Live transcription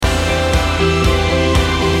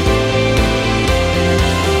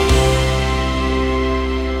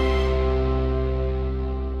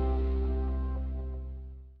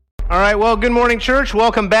right, well, good morning, church.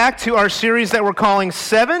 Welcome back to our series that we're calling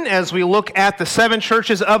Seven, as we look at the seven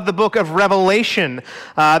churches of the book of Revelation.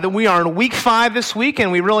 That we are in week 5 this week,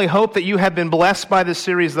 and we really hope that you have been blessed by this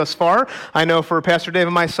series thus far. I know for Pastor Dave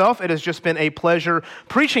and myself, it has just been a pleasure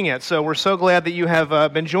preaching it, so we're so glad that you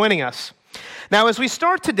have been joining us. Now, as we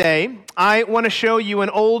start today, I want to show you an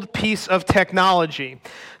old piece of technology.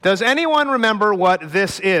 Does anyone remember what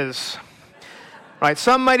this is? Right,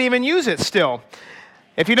 some might even use it still.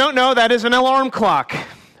 If you don't know, that is an alarm clock,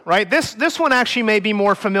 right? This one actually may be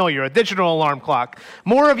more familiar, a digital alarm clock.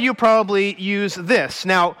 More of you probably use this.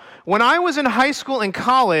 Now, when I was in high school and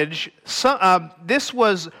college, this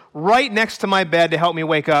was right next to my bed to help me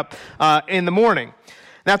wake up in the morning.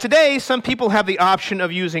 Now today, some people have the option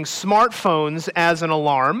of using smartphones as an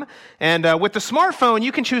alarm, and with the smartphone,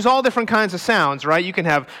 you can choose all different kinds of sounds, right? You can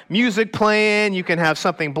have music playing, you can have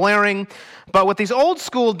something blaring, but with these old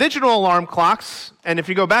school digital alarm clocks, and if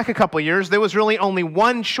you go back a couple years, there was really only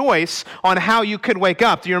one choice on how you could wake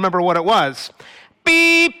up. Do you remember what it was?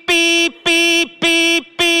 Beep, beep, beep,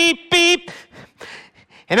 beep, beep, beep.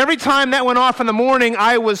 And every time that went off in the morning,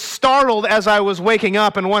 I was startled as I was waking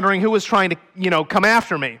up and wondering who was trying to, come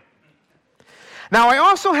after me. Now, I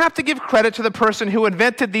also have to give credit to the person who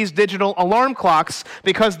invented these digital alarm clocks,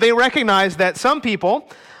 because they recognized that some people,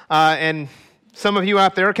 and some of you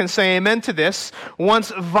out there can say amen to this,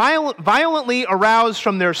 once violently aroused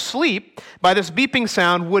from their sleep by this beeping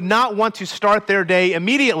sound, would not want to start their day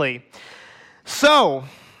immediately. So,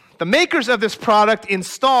 the makers of this product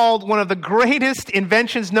installed one of the greatest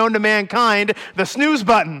inventions known to mankind, the snooze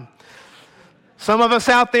button. Some of us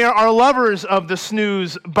out there are lovers of the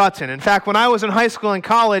snooze button. In fact, when I was in high school and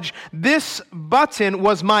college, this button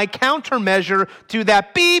was my countermeasure to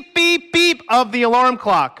that beep, beep, beep of the alarm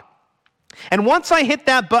clock. And once I hit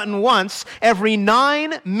that button once, every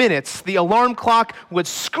 9 minutes, the alarm clock would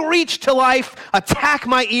screech to life, attack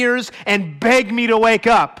my ears, and beg me to wake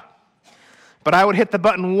up. But I would hit the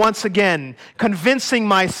button once again, convincing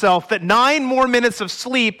myself that 9 more minutes of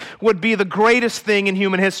sleep would be the greatest thing in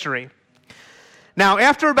human history. Now,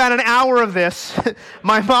 after about an hour of this,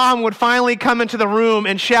 my mom would finally come into the room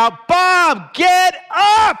and shout, "Bob, get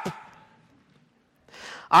up!"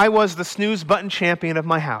 I was the snooze button champion of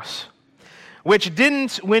my house, which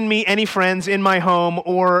didn't win me any friends in my home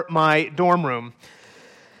or my dorm room.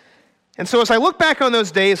 And so as I look back on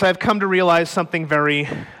those days, I've come to realize something very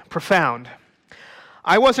profound.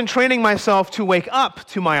 I wasn't training myself to wake up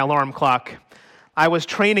to my alarm clock. I was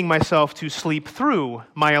training myself to sleep through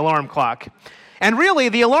my alarm clock. And really,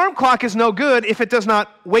 the alarm clock is no good if it does not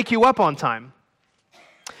wake you up on time.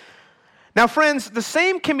 Now, friends, the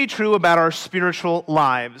same can be true about our spiritual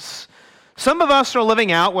lives. Some of us are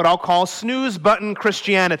living out what I'll call snooze button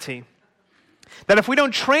Christianity. That if we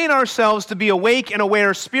don't train ourselves to be awake and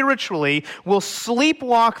aware spiritually, we'll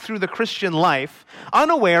sleepwalk through the Christian life,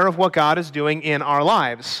 unaware of what God is doing in our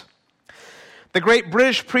lives. The great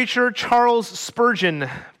British preacher Charles Spurgeon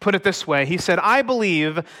put it this way. He said, "I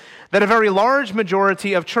believe that a very large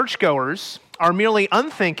majority of churchgoers are merely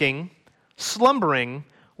unthinking, slumbering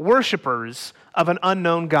worshipers of an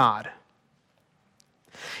unknown God."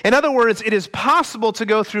 In other words, it is possible to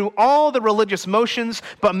go through all the religious motions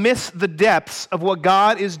but miss the depths of what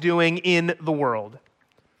God is doing in the world.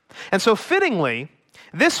 And so fittingly,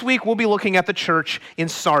 this week we'll be looking at the church in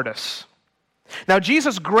Sardis. Now,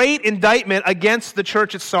 Jesus' great indictment against the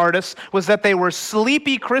church at Sardis was that they were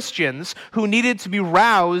sleepy Christians who needed to be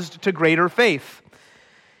roused to greater faith.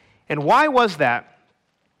 And why was that?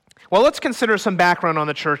 Well, let's consider some background on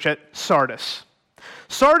the church at Sardis.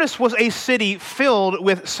 Sardis was a city filled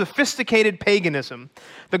with sophisticated paganism.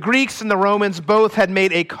 The Greeks and the Romans both had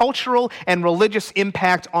made a cultural and religious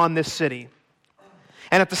impact on this city.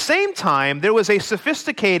 And at the same time, there was a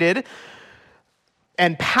sophisticated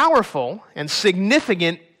and powerful and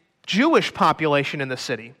significant Jewish population in the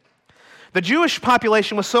city. The Jewish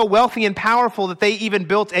population was so wealthy and powerful that they even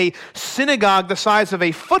built a synagogue the size of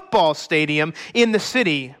a football stadium in the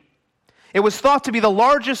city. It was thought to be the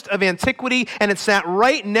largest of antiquity, and it sat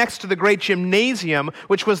right next to the great gymnasium,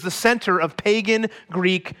 which was the center of pagan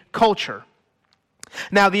Greek culture.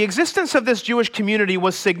 Now, the existence of this Jewish community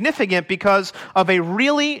was significant because of a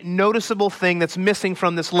really noticeable thing that's missing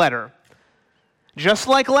from this letter. Just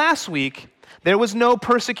like last week, there was no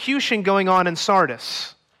persecution going on in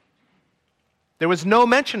Sardis. There was no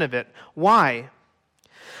mention of it. Why?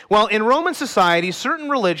 Well, in Roman society, certain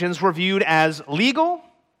religions were viewed as legal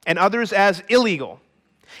and others as illegal.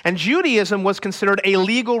 And Judaism was considered a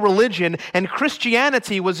legal religion, and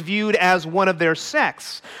Christianity was viewed as one of their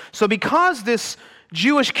sects. So because this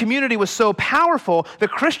Jewish community was so powerful, the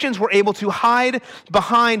Christians were able to hide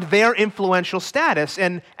behind their influential status.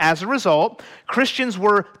 And as a result, Christians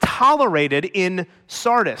were tolerated in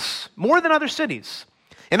Sardis more than other cities.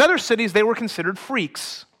 In other cities, they were considered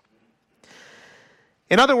freaks.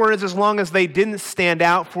 In other words, as long as they didn't stand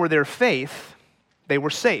out for their faith, they were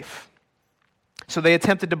safe. So they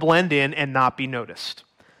attempted to blend in and not be noticed.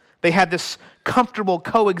 They had this comfortable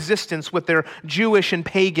coexistence with their Jewish and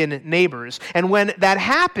pagan neighbors. And when that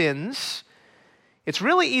happens, it's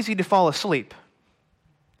really easy to fall asleep.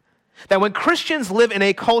 That when Christians live in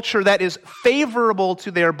a culture that is favorable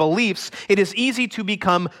to their beliefs, it is easy to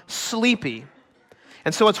become sleepy.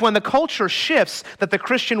 And so it's when the culture shifts that the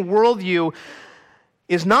Christian worldview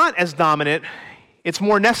is not as dominant. It's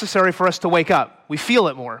more necessary for us to wake up. We feel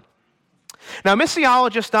it more. Now,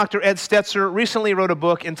 missiologist Dr. Ed Stetzer recently wrote a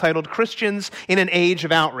book entitled Christians in an Age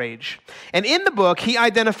of Outrage. And in the book, he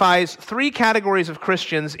identifies 3 categories of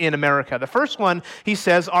Christians in America. The first one, he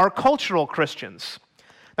says, are cultural Christians.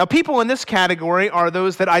 Now, people in this category are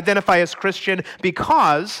those that identify as Christian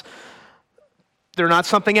because they're not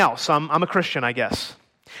something else. I'm a Christian, I guess.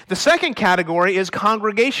 The second category is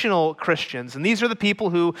congregational Christians. And these are the people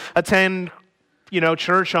who attend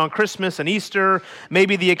church on Christmas and Easter,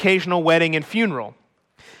 maybe the occasional wedding and funeral.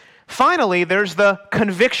 Finally, there's the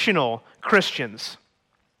convictional Christians.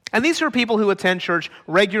 And these are people who attend church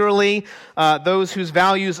regularly, those whose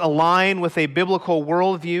values align with a biblical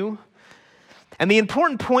worldview. And the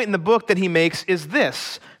important point in the book that he makes is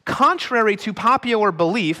this: contrary to popular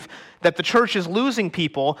belief that the church is losing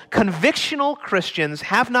people, convictional Christians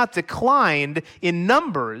have not declined in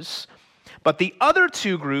numbers, but the other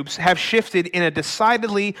 2 groups have shifted in a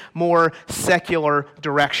decidedly more secular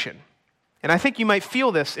direction. And I think you might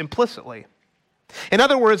feel this implicitly. In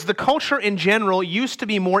other words, the culture in general used to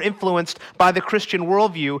be more influenced by the Christian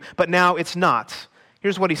worldview, but now it's not.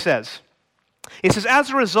 Here's what he says. He says, as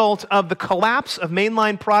a result of the collapse of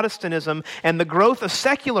mainline Protestantism and the growth of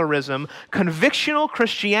secularism, convictional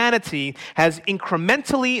Christianity has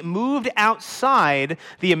incrementally moved outside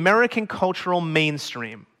the American cultural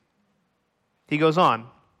mainstream. He goes on.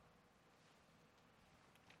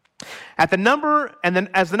 As the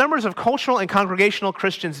numbers of cultural and congregational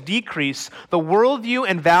Christians decrease, the worldview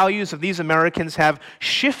and values of these Americans have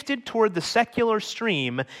shifted toward the secular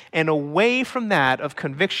stream and away from that of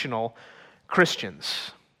convictional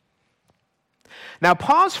Christians. Now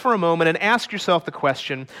pause for a moment and ask yourself the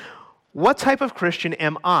question, what type of Christian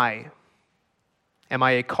am I? Am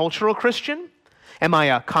I a cultural Christian? Am I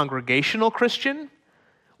a congregational Christian?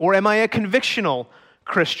 Or am I a convictional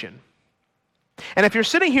Christian? And if you're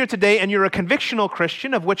sitting here today and you're a convictional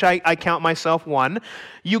Christian, of which I count myself one,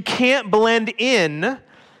 you can't blend in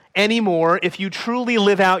anymore if you truly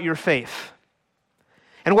live out your faith.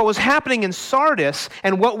 And what was happening in Sardis,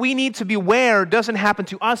 and what we need to beware doesn't happen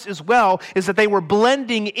to us as well, is that they were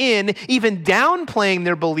blending in, even downplaying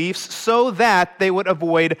their beliefs so that they would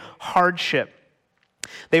avoid hardship.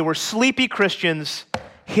 They were sleepy Christians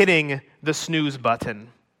hitting the snooze button.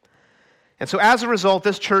 And so as a result,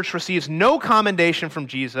 this church receives no commendation from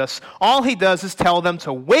Jesus. All he does is tell them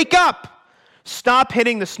to wake up, stop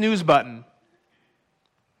hitting the snooze button.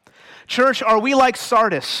 Church, are we like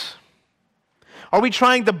Sardis? Are we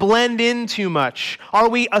trying to blend in too much? Are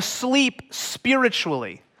we asleep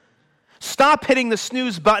spiritually? Stop hitting the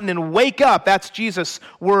snooze button and wake up. That's Jesus'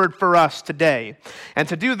 word for us today. And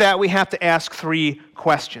to do that, we have to ask 3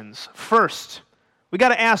 questions. First, we got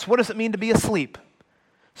to ask, what does it mean to be asleep?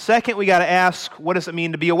 Second, we got to ask, what does it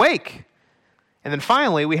mean to be awake? And then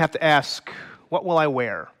finally, we have to ask, what will I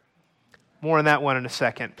wear? More on that one in a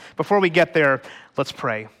second. Before we get there, let's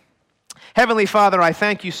pray. Heavenly Father, I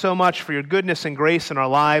thank you so much for your goodness and grace in our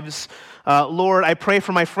lives. Lord, I pray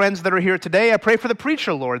for my friends that are here today. I pray for the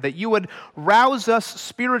preacher, Lord, that you would rouse us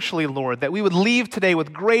spiritually, Lord, that we would leave today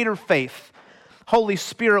with greater faith. Holy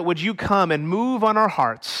Spirit, would you come and move on our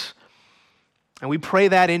hearts? And we pray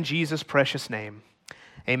that in Jesus' precious name.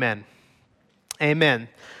 Amen. Amen.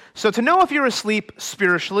 So to know if you're asleep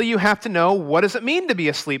spiritually, you have to know, what does it mean to be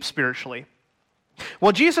asleep spiritually?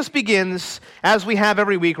 Well, Jesus begins, as we have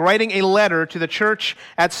every week, writing a letter to the church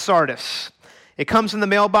at Sardis. It comes in the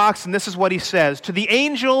mailbox, and this is what he says. To the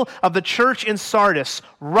angel of the church in Sardis,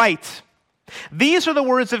 write, these are the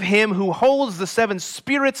words of him who holds the 7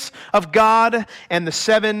 spirits of God and the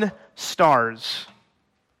 7 stars.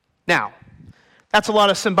 Now, that's a lot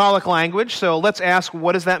of symbolic language, so let's ask,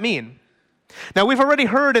 what does that mean? Now, we've already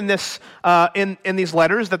heard in this in these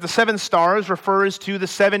letters that the 7 stars refers to the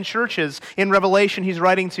 7 churches in Revelation he's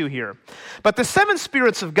writing to here. But the 7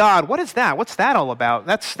 spirits of God, what is that? What's that all about?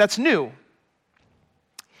 That's new.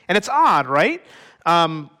 And it's odd, right?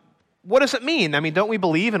 What does it mean? I mean, don't we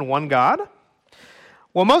believe in one God?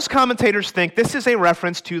 Well, most commentators think this is a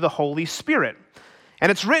reference to the Holy Spirit.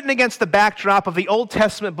 And it's written against the backdrop of the Old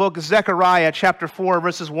Testament book Zechariah chapter 4,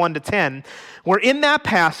 verses 1 to 10, where in that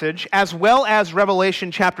passage, as well as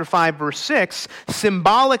Revelation chapter 5, verse 6,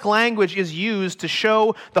 symbolic language is used to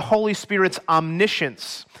show the Holy Spirit's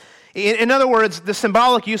omniscience. In other words, the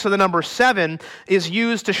symbolic use of the number 7 is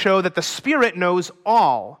used to show that the Spirit knows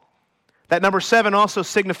all. That number 7 also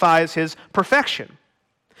signifies his perfection.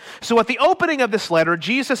 So at the opening of this letter,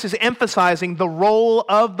 Jesus is emphasizing the role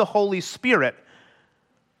of the Holy Spirit.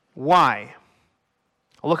 Why?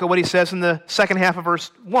 Look at what he says in the second half of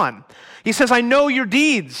verse 1. He says, I know your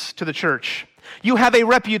deeds to the church. You have a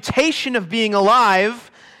reputation of being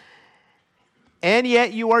alive, and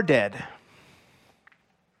yet you are dead.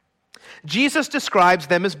 Jesus describes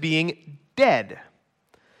them as being dead.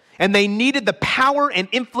 And they needed the power and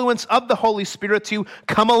influence of the Holy Spirit to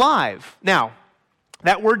come alive. Now,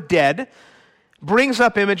 that word dead brings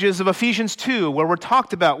up images of Ephesians 2, where we're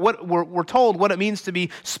told what it means to be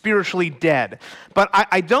spiritually dead. But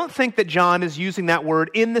I don't think that John is using that word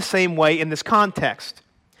in the same way in this context.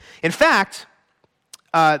 In fact,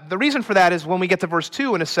 the reason for that is when we get to verse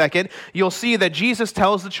 2 in a second, you'll see that Jesus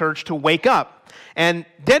tells the church to wake up. And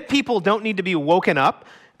dead people don't need to be woken up,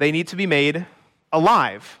 they need to be made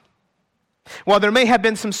alive. While there may have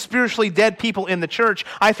been some spiritually dead people in the church,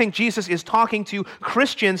 I think Jesus is talking to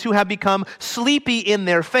Christians who have become sleepy in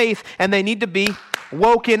their faith, and they need to be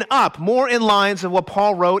woken up. More in lines of what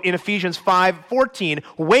Paul wrote in Ephesians 5:14.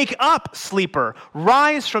 Wake up, sleeper.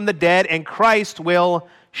 Rise from the dead, and Christ will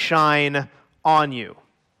shine on you.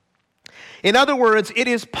 In other words, it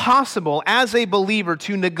is possible as a believer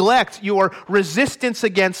to neglect your resistance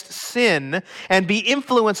against sin and be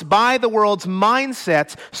influenced by the world's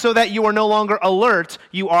mindset so that you are no longer alert,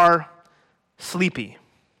 you are sleepy.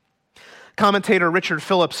 Commentator Richard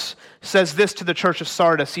Phillips says this to the church of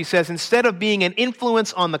Sardis. He says, instead of being an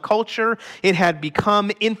influence on the culture, it had become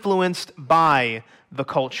influenced by the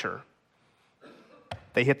culture.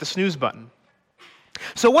 They hit the snooze button.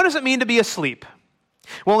 So what does it mean to be asleep?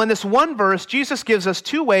 Well, in this one verse, Jesus gives us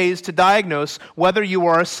two ways to diagnose whether you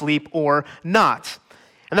are asleep or not.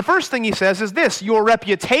 And the first thing he says is this: your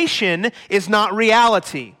reputation is not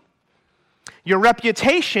reality. Your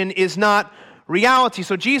reputation is not reality.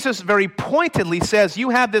 So Jesus very pointedly says you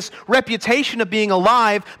have this reputation of being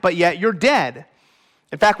alive, but yet you're dead.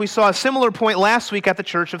 In fact, we saw a similar point last week at the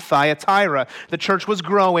church of Thyatira. The church was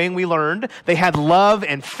growing, we learned. They had love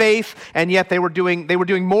and faith, and yet they were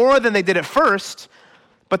doing more than they did at first.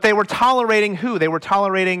 But they were tolerating who? They were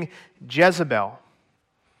tolerating Jezebel.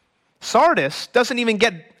 Sardis doesn't even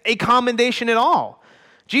get a commendation at all.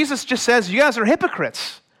 Jesus just says, you guys are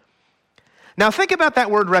hypocrites. Now think about that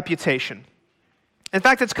word reputation. In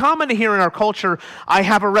fact, it's common to hear in our culture, I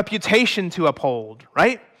have a reputation to uphold,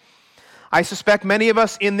 right? I suspect many of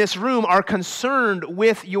us in this room are concerned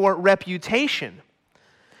with your reputation.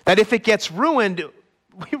 That if it gets ruined,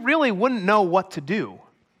 we really wouldn't know what to do.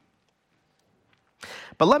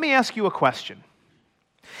 But let me ask you a question.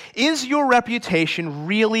 Is your reputation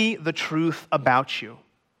really the truth about you?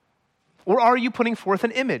 Or are you putting forth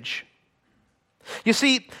an image? You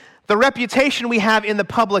see, the reputation we have in the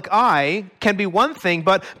public eye can be one thing,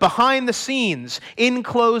 but behind the scenes, in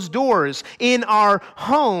closed doors, in our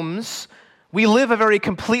homes, we live a very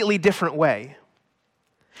completely different way.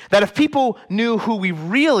 That if people knew who we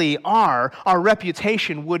really are, our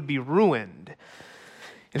reputation would be ruined.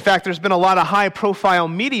 In fact, there's been a lot of high-profile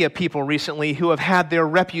media people recently who have had their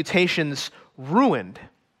reputations ruined.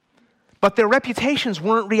 But their reputations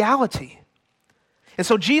weren't reality. And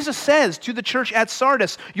so Jesus says to the church at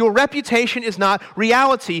Sardis, your reputation is not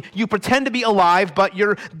reality. You pretend to be alive, but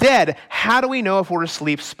you're dead. How do we know if we're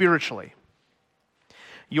asleep spiritually?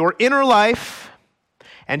 Your inner life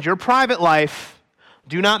and your private life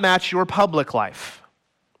do not match your public life.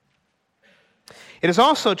 It is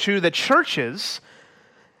also true that churches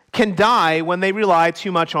can die when they rely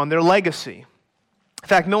too much on their legacy. In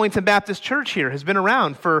fact, Millington Baptist Church here has been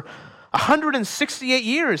around for 168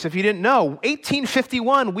 years, if you didn't know.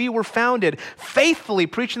 1851, we were founded, faithfully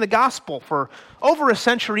preaching the gospel for over a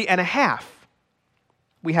century and a half.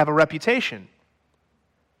 We have a reputation.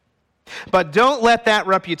 But don't let that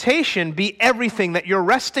reputation be everything that you're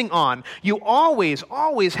resting on. You always,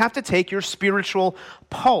 always have to take your spiritual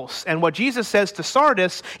pulse. And what Jesus says to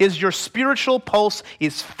Sardis is your spiritual pulse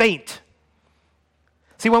is faint.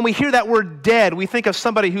 See, when we hear that word dead, we think of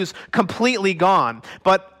somebody who's completely gone.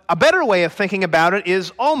 But a better way of thinking about it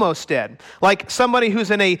is almost dead, like somebody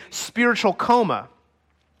who's in a spiritual coma.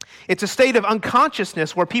 It's a state of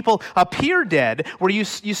unconsciousness where people appear dead, where you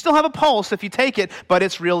still have a pulse if you take it, but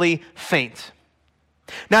it's really faint.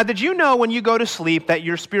 Now, did you know when you go to sleep that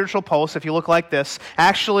your spiritual pulse, if you look like this,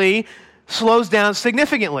 actually slows down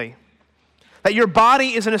significantly? That your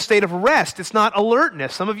body is in a state of rest. It's not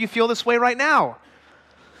alertness. Some of you feel this way right now.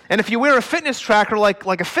 And if you wear a fitness tracker like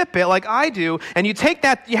a Fitbit, like I do, and you take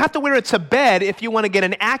that, you have to wear it to bed if you want to get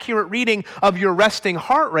an accurate reading of your resting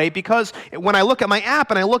heart rate, because when I look at my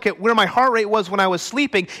app and I look at where my heart rate was when I was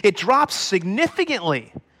sleeping, it drops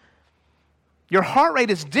significantly. Your heart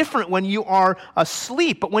rate is different when you are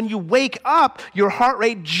asleep, but when you wake up, your heart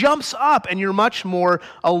rate jumps up and you're much more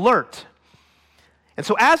alert. And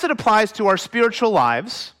so as it applies to our spiritual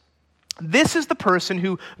lives, this is the person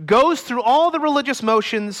who goes through all the religious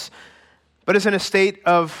motions, but is in a state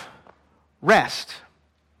of rest.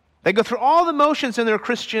 They go through all the motions in their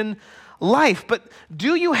Christian life, but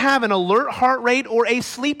do you have an alert heart rate or a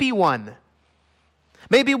sleepy one?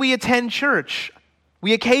 Maybe we attend church.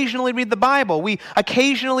 We occasionally read the Bible. We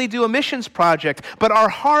occasionally do a missions project, but our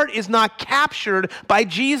heart is not captured by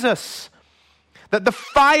Jesus. That the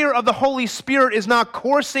fire of the Holy Spirit is not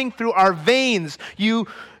coursing through our veins. You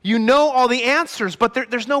know all the answers, but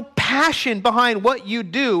there's no passion behind what you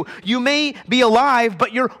do. You may be alive,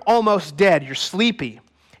 but you're almost dead. You're sleepy.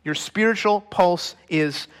 Your spiritual pulse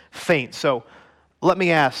is faint. So let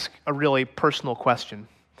me ask a really personal question.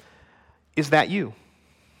 Is that you?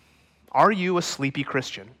 Are you a sleepy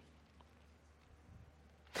Christian?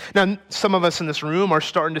 Now, some of us in this room are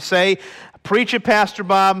starting to say, "Preach it, Pastor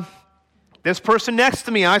Bob. This person next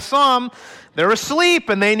to me, I saw them. They're asleep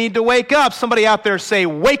and they need to wake up." Somebody out there say,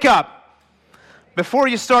 "Wake up." Before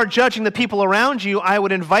you start judging the people around you, I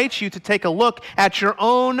would invite you to take a look at your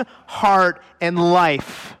own heart and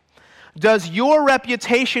life. Does your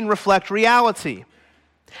reputation reflect reality?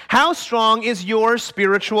 How strong is your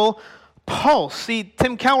spiritual pulse? See,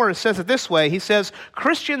 Tim Keller says it this way. He says,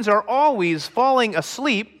 Christians are always falling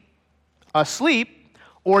asleep,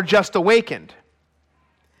 or just awakened.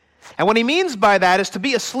 And what he means by that is to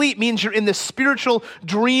be asleep means you're in this spiritual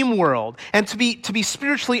dream world. And to be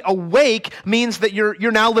spiritually awake means that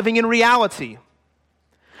you're now living in reality.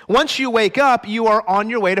 Once you wake up, you are on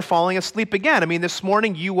your way to falling asleep again. I mean, this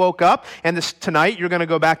morning you woke up, and tonight you're going to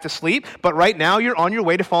go back to sleep. But right now you're on your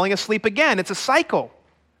way to falling asleep again. It's a cycle.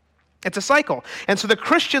 It's a cycle. And so the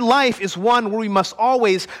Christian life is one where we must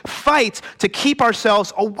always fight to keep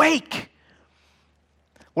ourselves awake.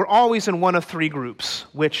 We're always in one of three groups.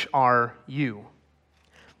 Which are you?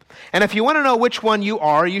 And if you want to know which one you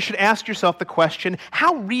are, you should ask yourself the question,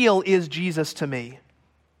 how real is Jesus to me?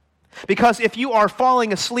 Because if you are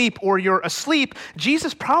falling asleep or you're asleep,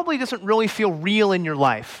 Jesus probably doesn't really feel real in your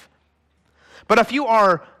life. But if you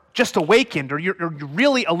are just awakened or you're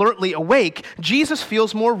really alertly awake, Jesus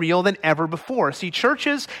feels more real than ever before. See,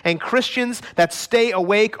 churches and Christians that stay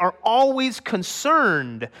awake are always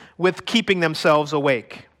concerned with keeping themselves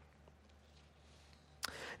awake.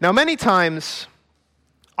 Now, many times,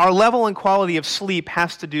 our level and quality of sleep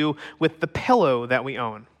has to do with the pillow that we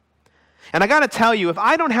own. And I got to tell you, if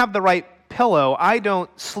I don't have the right pillow, I don't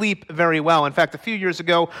sleep very well. In fact, a few years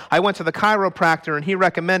ago, I went to the chiropractor, and he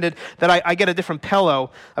recommended that I get a different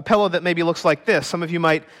pillow, a pillow that maybe looks like this. Some of you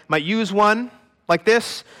might use one like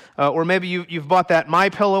this, or maybe you've bought that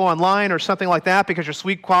MyPillow online or something like that because your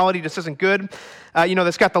sleep quality just isn't good.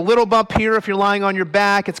 That's got the little bump here if you're lying on your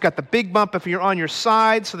back. It's got the big bump if you're on your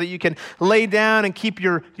side so that you can lay down and keep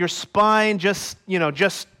your spine just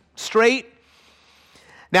straight.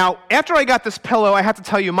 Now, after I got this pillow, I have to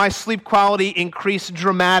tell you, my sleep quality increased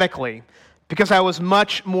dramatically because I was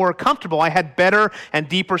much more comfortable. I had better and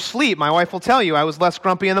deeper sleep. My wife will tell you I was less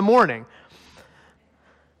grumpy in the morning.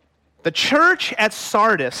 The church at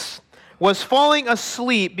Sardis was falling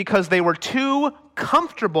asleep because they were too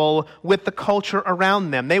comfortable with the culture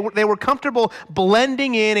around them. They were comfortable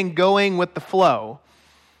blending in and going with the flow.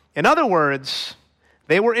 In other words,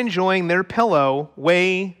 they were enjoying their pillow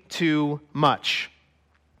way too much.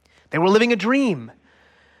 They were living a dream. Do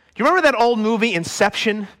you remember that old movie,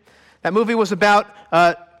 Inception? That movie was about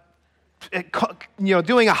doing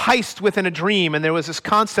a heist within a dream, and there was this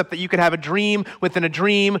concept that you could have a dream within a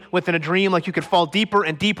dream within a dream, like you could fall deeper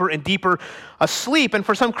and deeper and deeper asleep. And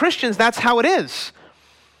for some Christians, that's how it is.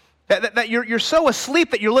 That you're so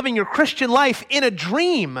asleep that you're living your Christian life in a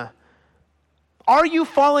dream. Are you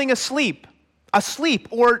falling asleep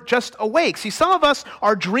or just awake? See, some of us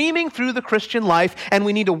are dreaming through the Christian life, and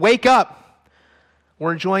we need to wake up.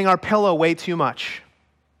 We're enjoying our pillow way too much.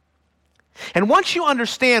 And once you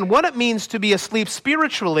understand what it means to be asleep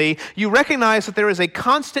spiritually, you recognize that there is a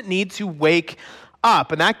constant need to wake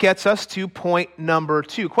up. And that gets us to point number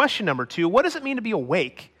 2. Question number 2, what does it mean to be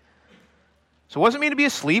awake? So what does it mean to be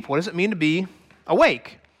asleep? What does it mean to be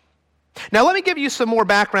awake? Now let me give you some more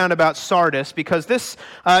background about Sardis, because this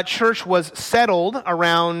church was settled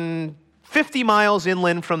around 50 miles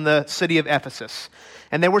inland from the city of Ephesus.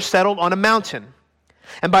 And they were settled on a mountain.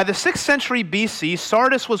 And by the 6th century BC,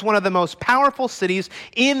 Sardis was one of the most powerful cities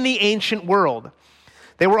in the ancient world.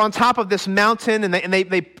 They were on top of this mountain, and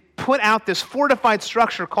they put out this fortified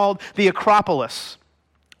structure called the Acropolis.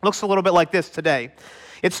 Looks a little bit like this today.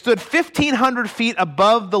 It stood 1,500 feet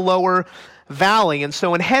above the lower valley, and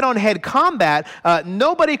so in head-on-head combat,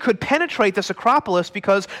 nobody could penetrate this Acropolis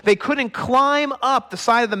because they couldn't climb up the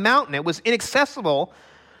side of the mountain. It was inaccessible.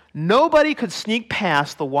 Nobody could sneak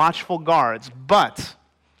past the watchful guards, but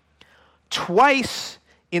twice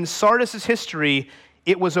in Sardis' history,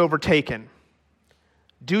 it was overtaken.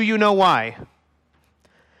 Do you know why?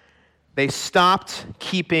 They stopped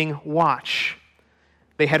keeping watch.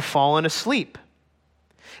 They had fallen asleep.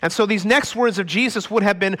 And so these next words of Jesus would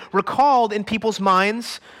have been recalled in people's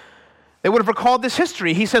minds. They would have recalled this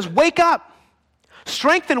history. He says, "Wake up,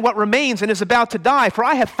 strengthen what remains and is about to die, for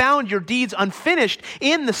I have found your deeds unfinished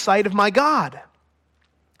in the sight of my God."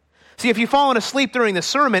 See, if you've fallen asleep during the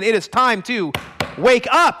sermon, it is time to wake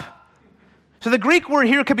up. So the Greek word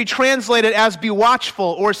here could be translated as be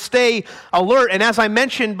watchful or stay alert. And as I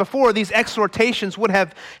mentioned before, these exhortations would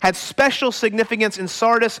have had special significance in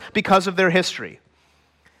Sardis because of their history.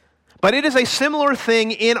 But it is a similar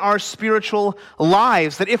thing in our spiritual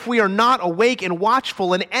lives, that if we are not awake and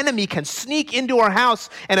watchful, an enemy can sneak into our house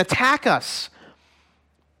and attack us.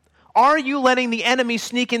 Are you letting the enemy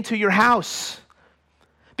sneak into your house?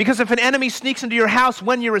 Because if an enemy sneaks into your house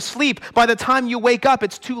when you're asleep, by the time you wake up,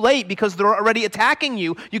 it's too late because they're already attacking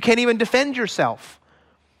you. You can't even defend yourself.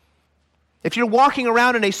 If you're walking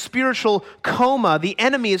around in a spiritual coma, the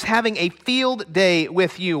enemy is having a field day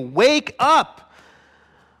with you. Wake up!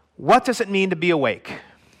 What does it mean to be awake?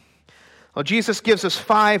 Well, Jesus gives us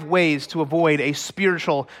 5 ways to avoid a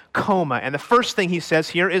spiritual coma. And the first thing he says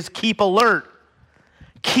here is keep alert.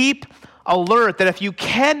 Keep alert, that if you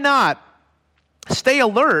cannot stay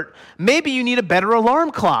alert, maybe you need a better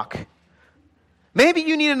alarm clock. Maybe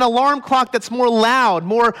you need an alarm clock that's more loud,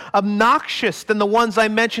 more obnoxious than the ones I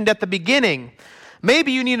mentioned at the beginning.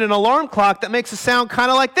 Maybe you need an alarm clock that makes a sound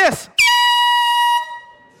kind of like this.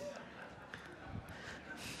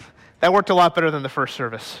 That worked a lot better than the first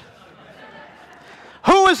service.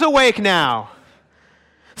 Who is awake now?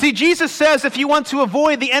 See, Jesus says if you want to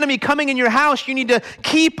avoid the enemy coming in your house, you need to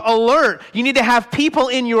keep alert. You need to have people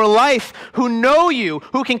in your life who know you,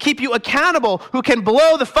 who can keep you accountable, who can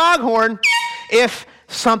blow the foghorn if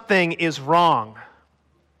something is wrong.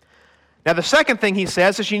 Now, the second thing he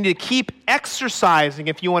says is you need to keep exercising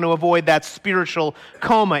if you want to avoid that spiritual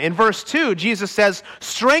coma. In verse 2, Jesus says,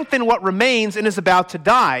 "Strengthen what remains and is about to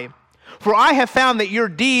die. For I have found that your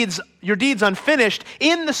deeds unfinished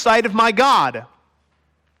in the sight of my God."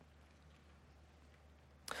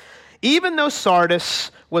 Even though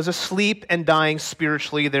Sardis was asleep and dying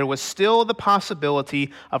spiritually, there was still the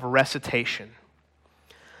possibility of recitation.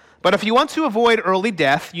 But if you want to avoid early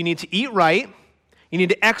death, you need to eat right, you need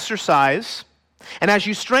to exercise, and as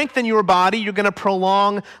you strengthen your body, you're going to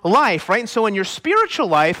prolong life, right? And so in your spiritual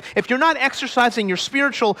life, if you're not exercising your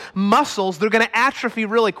spiritual muscles, they're going to atrophy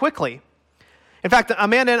really quickly. In fact,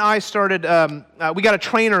 Amanda and I started, we got a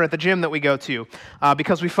trainer at the gym that we go to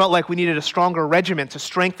because we felt like we needed a stronger regimen to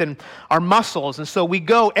strengthen our muscles. And so we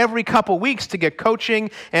go every couple weeks to get coaching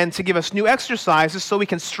and to give us new exercises so we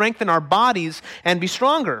can strengthen our bodies and be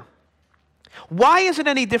stronger. Why is it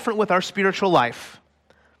any different with our spiritual life?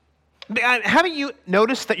 Haven't you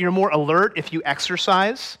noticed that you're more alert if you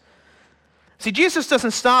exercise? See, Jesus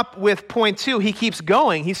doesn't stop with point 2. He keeps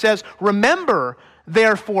going. He says, "Remember,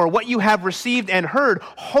 therefore, what you have received and heard,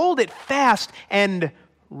 hold it fast and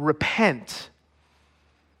repent."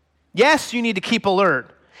 Yes, you need to keep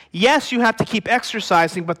alert. Yes, you have to keep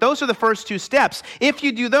exercising, but those are the first 2 steps. If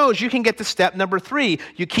you do those, you can get to step number 3.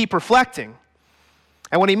 You keep reflecting.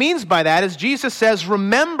 And what he means by that is Jesus says,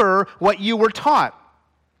 remember what you were taught.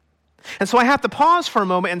 And so I have to pause for a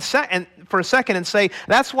moment and for a second and say,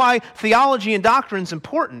 that's why theology and doctrine is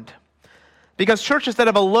important. Because churches that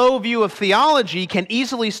have a low view of theology can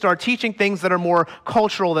easily start teaching things that are more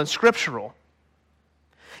cultural than scriptural.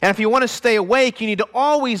 And if you want to stay awake, you need to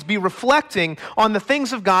always be reflecting on the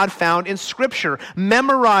things of God found in Scripture.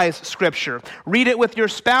 Memorize Scripture. Read it with your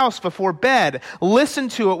spouse before bed. Listen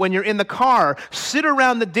to it when you're in the car. Sit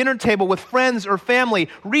around the dinner table with friends or family.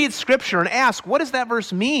 Read Scripture and ask, what does that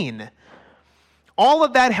verse mean? All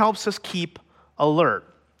of that helps us keep alert.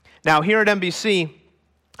 Now, here at NBC,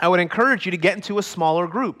 I would encourage you to get into a smaller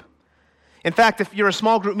group. In fact, if you're a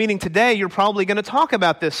small group meeting today, you're probably going to talk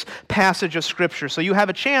about this passage of Scripture, so you have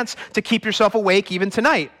a chance to keep yourself awake even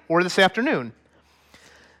tonight or this afternoon.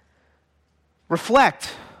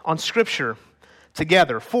 Reflect on Scripture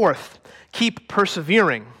together. Fourth, keep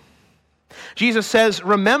persevering. Jesus says,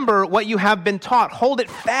 remember what you have been taught. Hold it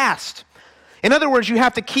fast. In other words, you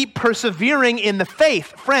have to keep persevering in the faith.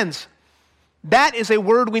 Friends, that is a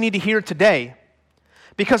word we need to hear today.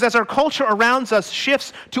 Because as our culture around us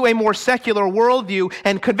shifts to a more secular worldview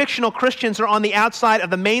and convictional Christians are on the outside of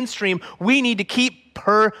the mainstream, we need to keep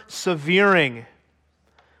persevering.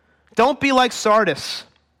 Don't be like Sardis.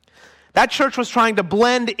 That church was trying to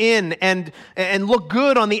blend in and look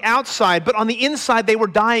good on the outside, but on the inside they were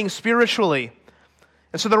dying spiritually.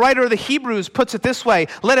 And so the writer of the Hebrews puts it this way: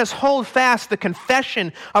 let us hold fast the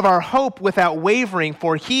confession of our hope without wavering,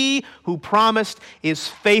 for he who promised is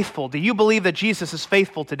faithful. Do you believe that Jesus is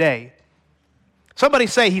faithful today? Somebody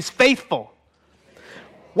say he's faithful.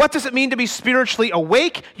 What does it mean to be spiritually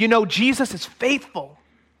awake? You know Jesus is faithful.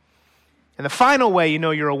 And the final way you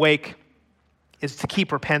know you're awake is to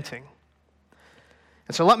keep repenting.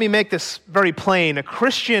 And so let me make this very plain. A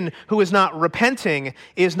Christian who is not repenting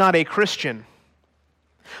is not a Christian.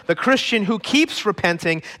 The Christian who keeps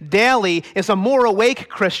repenting daily is a more awake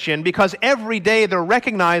Christian because every day they're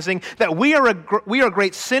recognizing that we are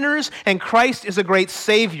great sinners and Christ is a great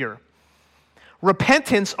Savior.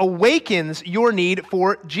 Repentance awakens your need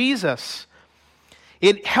for Jesus.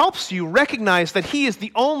 It helps you recognize that he is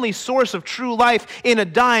the only source of true life in a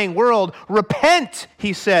dying world. Repent,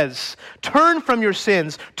 he says. Turn from your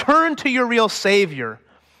sins. Turn to your real Savior.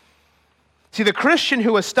 See, the Christian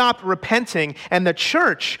who has stopped repenting and the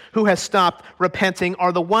church who has stopped repenting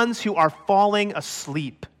are the ones who are falling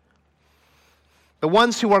asleep. The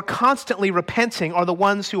ones who are constantly repenting are the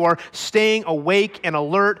ones who are staying awake and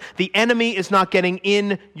alert. The enemy is not getting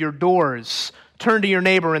in your doors. Turn to your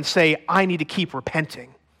neighbor and say, I need to keep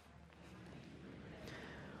repenting.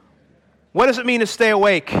 What does it mean to stay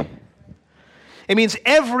awake? It means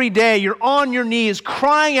every day you're on your knees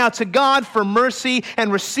crying out to God for mercy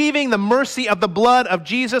and receiving the mercy of the blood of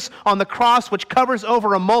Jesus on the cross, which covers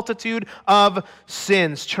over a multitude of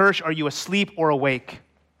sins. Church, are you asleep or awake?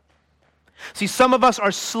 See, some of us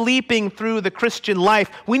are sleeping through the Christian life.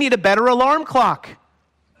 We need a better alarm clock.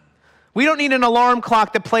 We don't need an alarm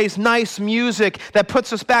clock that plays nice music that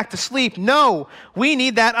puts us back to sleep. No, we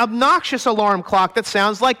need that obnoxious alarm clock that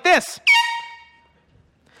sounds like this.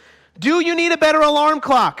 Do you need a better alarm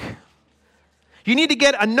clock? You need to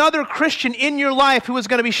get another Christian in your life who is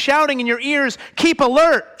going to be shouting in your ears, keep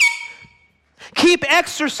alert, keep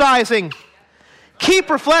exercising, keep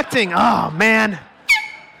reflecting. Oh, man.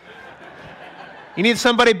 You need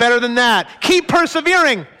somebody better than that. Keep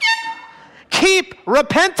persevering. Keep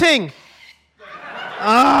repenting.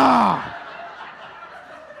 Ah.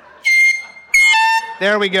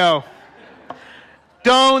 There we go.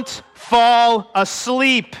 Don't fall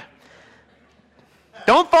asleep.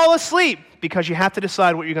 Don't fall asleep because you have to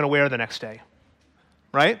decide what you're going to wear the next day,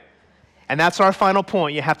 right? And that's our final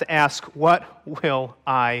point. You have to ask, what will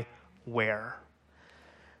I wear?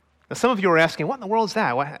 Now, some of you are asking, what in the world is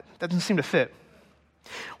that? That doesn't seem to fit.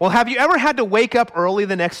 Well, have you ever had to wake up early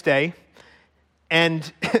the next day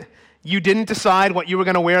and you didn't decide what you were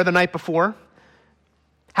going to wear the night before?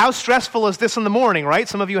 How stressful is this in the morning, right?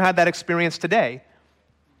 Some of you had that experience today.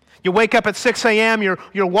 You wake up at 6 a.m., you're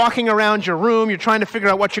walking around your room, you're trying to figure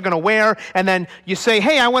out what you're going to wear, and then you say,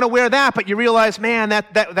 hey, I want to wear that, but you realize, man,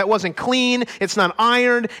 that wasn't clean, it's not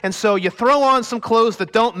ironed, and so you throw on some clothes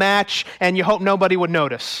that don't match, and you hope nobody would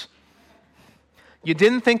notice. You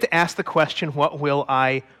didn't think to ask the question, what will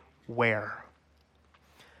I wear?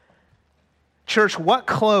 Church, what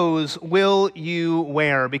clothes will you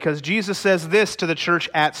wear? Because Jesus says this to the church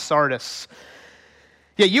at Sardis.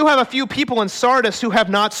 Yet you have a few people in Sardis who have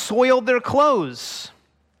not soiled their clothes.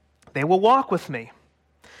 They will walk with me,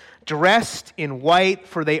 dressed in white,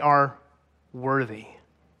 for they are worthy.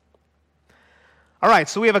 All right,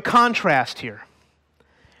 so we have a contrast here.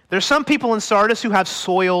 There's some people in Sardis who have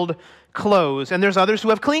soiled clothes, and there's others who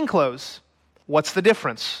have clean clothes. What's the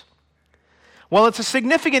difference? Well, it's a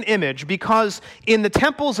significant image because in the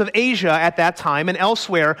temples of Asia at that time and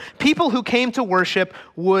elsewhere, people who came to worship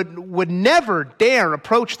would never dare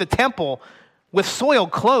approach the temple with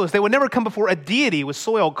soiled clothes. They would never come before a deity with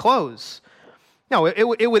soiled clothes. No,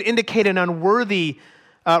 it would indicate an unworthy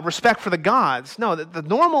respect for the gods. No, the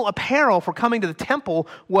normal apparel for coming to the temple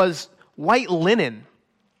was white linen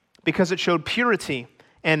because it showed purity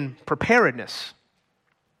and preparedness.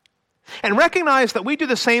 And recognize that we do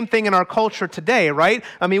the same thing in our culture today, right?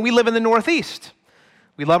 I mean, we live in the Northeast.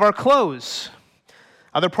 We love our clothes.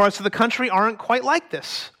 Other parts of the country aren't quite like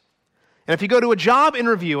this. And if you go to a job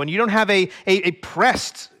interview and you don't have a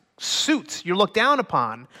pressed suit, you're looked down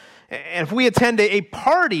upon. And if we attend a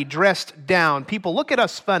party dressed down, people look at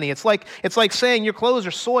us funny. It's like saying your clothes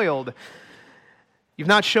are soiled. You've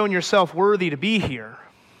not shown yourself worthy to be here.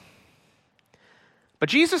 But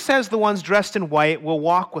Jesus says the ones dressed in white will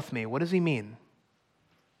walk with me. What does he mean?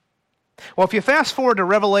 Well, if you fast forward to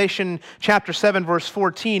Revelation chapter 7, verse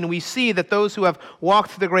 14, we see that those who have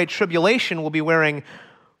walked through the great tribulation will be wearing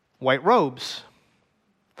white robes.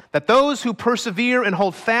 That those who persevere and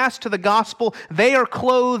hold fast to the gospel, they are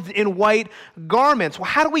clothed in white garments. Well,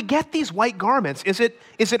 how do we get these white garments? Is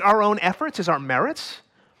it our own efforts? Is it our merits?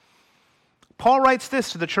 Paul writes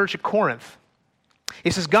this to the church at Corinth. He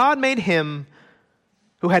says, God made him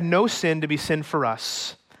who had no sin to be sin for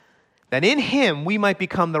us, that in him we might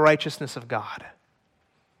become the righteousness of God.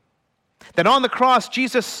 That on the cross,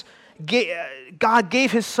 God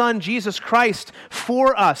gave his son, Jesus Christ,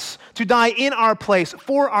 for us to die in our place,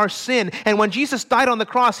 for our sin. And when Jesus died on the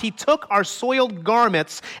cross, he took our soiled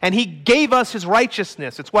garments and he gave us his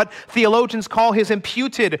righteousness. It's what theologians call his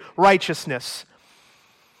imputed righteousness.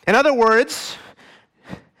 In other words,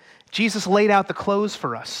 Jesus laid out the clothes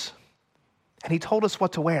for us. And he told us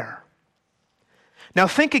what to wear. Now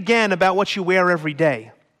think again about what you wear every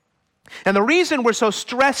day. And the reason we're so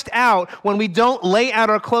stressed out when we don't lay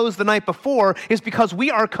out our clothes the night before is because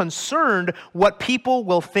we are concerned what people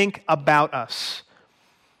will think about us.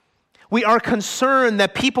 We are concerned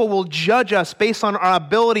that people will judge us based on our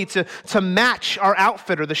ability to match our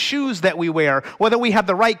outfit or the shoes that we wear, whether we have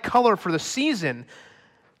the right color for the season.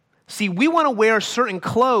 See, we want to wear certain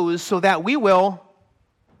clothes so that we will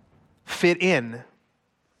fit in.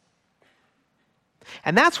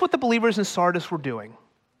 And that's what the believers in Sardis were doing.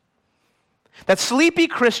 That sleepy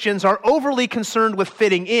Christians are overly concerned with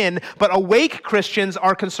fitting in, but awake Christians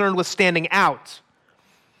are concerned with standing out.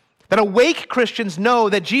 That awake Christians know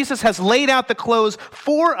that Jesus has laid out the clothes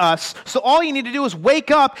for us, so all you need to do is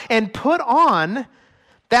wake up and put on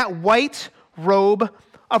that white robe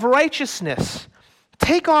of righteousness.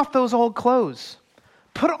 Take off those old clothes.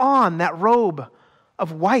 Put on that robe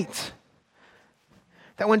of white.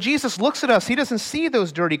 That when Jesus looks at us, he doesn't see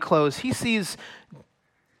those dirty clothes. He sees,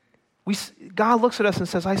 God looks at us and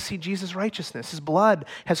says, I see Jesus' righteousness. His blood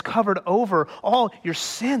has covered over all your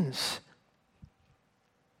sins.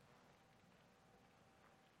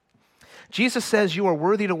 Jesus says, you are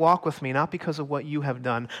worthy to walk with me, not because of what you have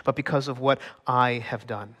done, but because of what I have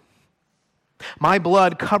done. My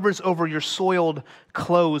blood covers over your soiled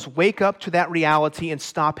clothes. Wake up to that reality and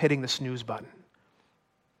stop hitting the snooze button.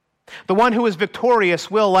 The one who is victorious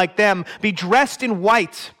will, like them, be dressed in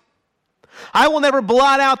white. I will never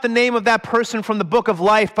blot out the name of that person from the book of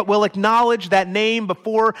life, but will acknowledge that name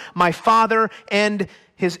before my Father and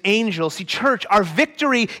his angels. See, church, our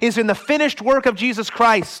victory is in the finished work of Jesus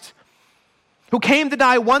Christ, who came to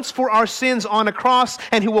die once for our sins on a cross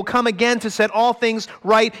and who will come again to set all things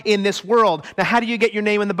right in this world. Now, how do you get your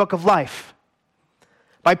name in the book of life?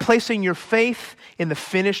 By placing your faith in the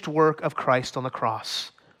finished work of Christ on the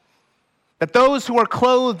cross. That those who are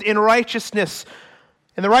clothed in righteousness,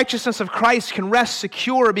 in the righteousness of Christ, can rest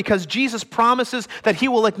secure because Jesus promises that he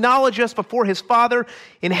will acknowledge us before his Father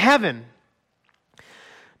in heaven.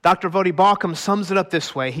 Dr. Voddie Baucham sums it up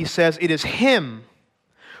this way. He says, it is him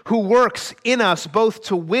who works in us both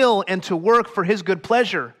to will and to work for his good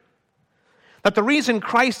pleasure. That the reason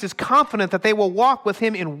Christ is confident that they will walk with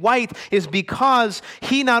him in white is because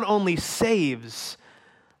he not only saves,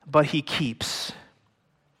 but he keeps.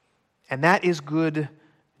 And that is good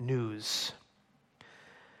news.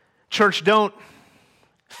 Church, don't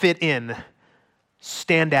fit in.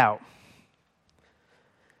 Stand out.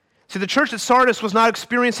 See, the church at Sardis was not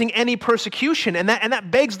experiencing any persecution, and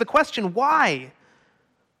that begs the question, why?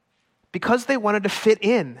 Because they wanted to fit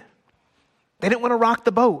in. They didn't want to rock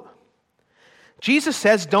the boat. Jesus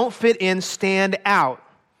says, don't fit in, stand out.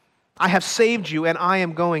 I have saved you, and I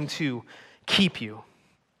am going to keep you.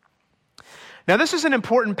 Now, this is an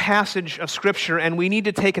important passage of Scripture, and we need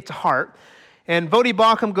to take it to heart. And Voddie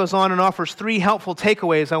Baucham goes on and offers 3 helpful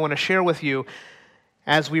takeaways I want to share with you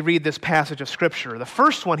as we read this passage of Scripture. The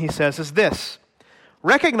first one, he says, is this.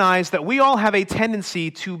 Recognize that we all have a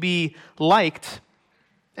tendency to be liked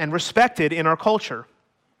and respected in our culture.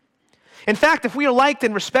 In fact, if we are liked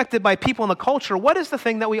and respected by people in the culture, what is the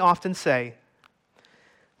thing that we often say?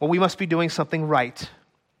 Well, we must be doing something right.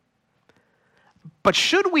 But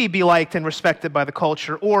should we be liked and respected by the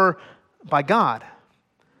culture or by God?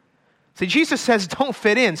 See, Jesus says, don't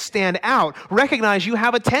fit in, stand out. Recognize you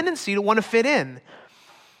have a tendency to want to fit in.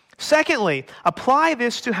 Secondly, apply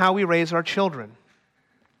this to how we raise our children.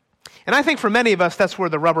 And I think for many of us, that's where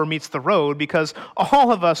the rubber meets the road, because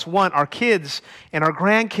all of us want our kids and our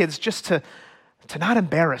grandkids just to not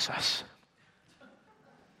embarrass us.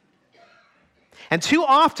 And too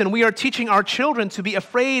often we are teaching our children to be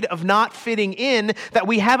afraid of not fitting in, that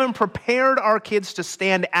we haven't prepared our kids to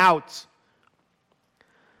stand out.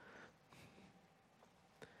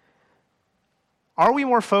 Are we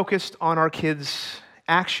more focused on our kids'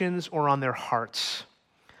 actions or on their hearts?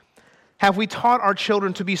 Have we taught our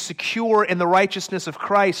children to be secure in the righteousness of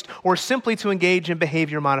Christ, or simply to engage in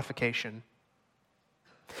behavior modification?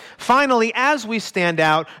 Finally, as we stand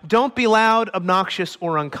out, don't be loud, obnoxious,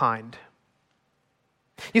 or unkind.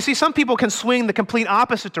 You see, some people can swing the complete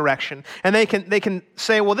opposite direction, and they can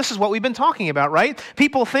say, well, this is what we've been talking about, right?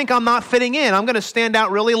 People think I'm not fitting in. I'm going to stand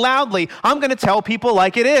out really loudly. I'm going to tell people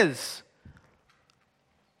like it is.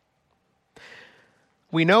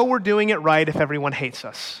 We know we're doing it right if everyone hates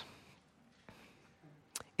us.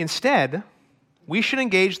 Instead, we should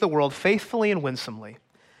engage the world faithfully and winsomely.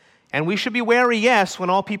 And we should be wary, yes, when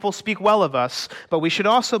all people speak well of us, but we should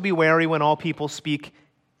also be wary when all people speak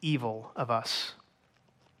evil of us.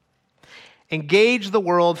 Engage the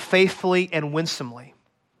world faithfully and winsomely.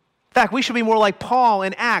 In fact, we should be more like Paul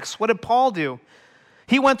in Acts. What did Paul do?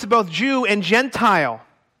 He went to both Jew and Gentile,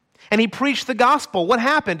 and he preached the gospel. What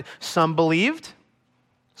happened? Some believed,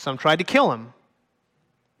 some tried to kill him.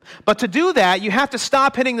 But to do that, you have to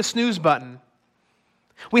stop hitting the snooze button.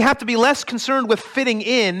 We have to be less concerned with fitting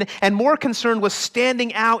in and more concerned with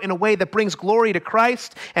standing out in a way that brings glory to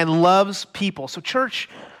Christ and loves people. So church,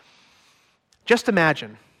 just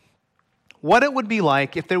imagine what it would be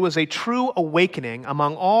like if there was a true awakening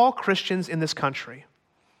among all Christians in this country.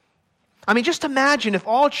 I mean, just imagine if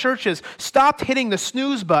all churches stopped hitting the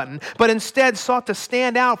snooze button, but instead sought to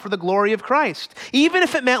stand out for the glory of Christ, even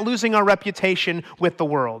if it meant losing our reputation with the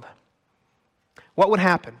world. What would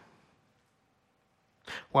happen?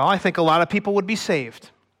 Well, I think a lot of people would be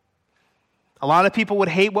saved. A lot of people would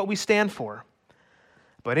hate what we stand for.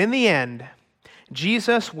 But in the end,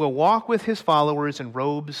 Jesus will walk with his followers in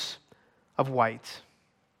robes of white.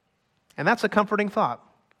 And that's a comforting thought.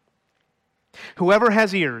 Whoever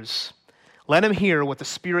has ears, let him hear what the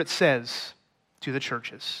Spirit says to the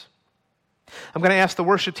churches. I'm going to ask the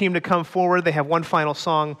worship team to come forward. They have one final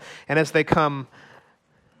song, and as they come,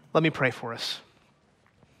 let me pray for us.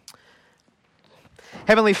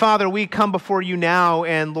 Heavenly Father, we come before you now,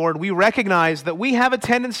 and Lord, we recognize that we have a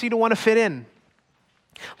tendency to want to fit in.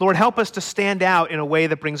 Lord, help us to stand out in a way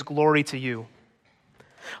that brings glory to you.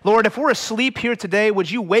 Lord, if we're asleep here today, would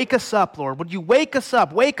you wake us up, Lord? Would you wake us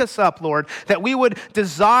up, Lord, that we would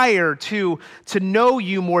desire to know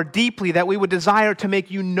you more deeply, that we would desire to make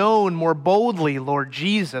you known more boldly, Lord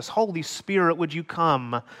Jesus. Holy Spirit, would you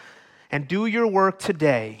come and do your work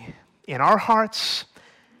today in our hearts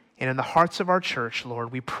and in the hearts of our church,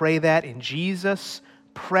 Lord. We pray that in Jesus'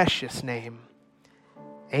 precious name.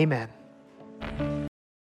 Amen.